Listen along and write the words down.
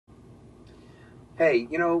Hey,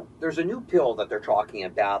 there's a new pill that they're talking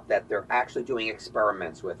about that they're actually doing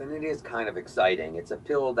experiments with, and it is kind of exciting. It's a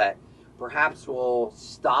pill that perhaps will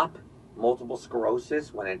stop multiple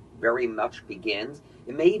sclerosis when it very much begins.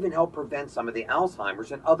 It may even help prevent some of the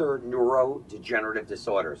Alzheimer's and other neurodegenerative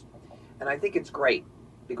disorders. And I think it's great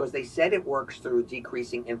because they said it works through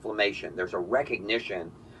decreasing inflammation. There's a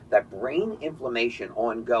recognition that brain inflammation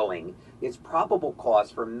ongoing is probable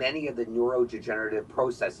cause for many of the neurodegenerative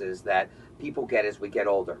processes that people get as we get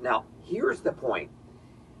older. Now, here's the point.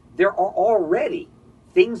 There are already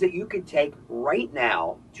things that you could take right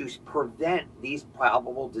now to prevent these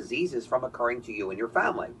probable diseases from occurring to you and your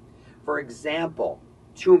family. For example,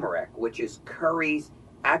 turmeric, which is curry's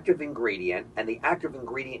active ingredient, and the active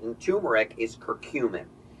ingredient in turmeric is curcumin.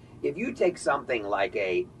 If you take something like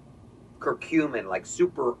a curcumin, like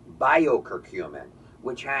super bio-curcumin,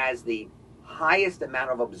 which has the highest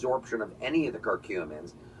amount of absorption of any of the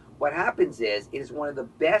curcumins, what happens is it is one of the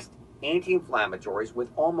best anti-inflammatories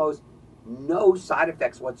with almost no side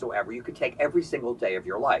effects whatsoever. You could take every single day of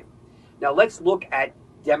your life. Now let's look at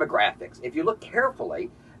demographics. If you look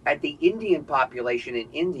carefully at the Indian population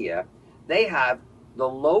in India, they have the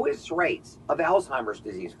lowest rates of Alzheimer's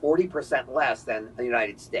disease, 40% less than the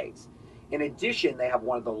United States. In addition, they have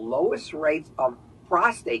one of the lowest rates of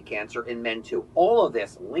prostate cancer in men too. All of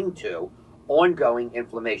this linked to ongoing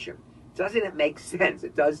inflammation. Doesn't it make sense?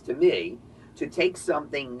 It does to me, to take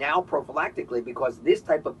something now prophylactically, because this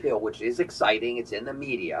type of pill, which is exciting, it's in the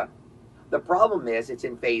media. The problem is it's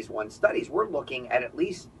in phase 1 studies. We're looking at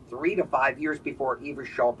least 3 to 5 years before it even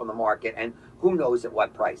show up on the market, and who knows at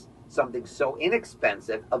what price. Something so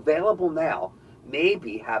inexpensive, available now,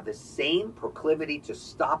 maybe have the same proclivity to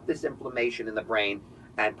stop this inflammation in the brain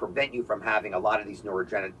and prevent you from having a lot of these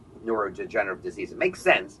neurodegenerative diseases. It makes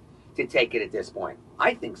sense to take it at this point.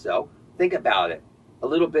 I think so. Think about it. A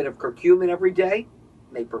little bit of curcumin every day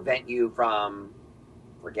may prevent you from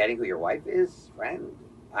forgetting who your wife is, friend.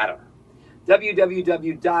 I don't know.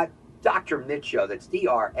 www.DrMitch, that's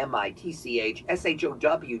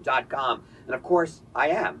DrMitchShow.com. And of course, I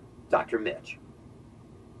am Dr. Mitch.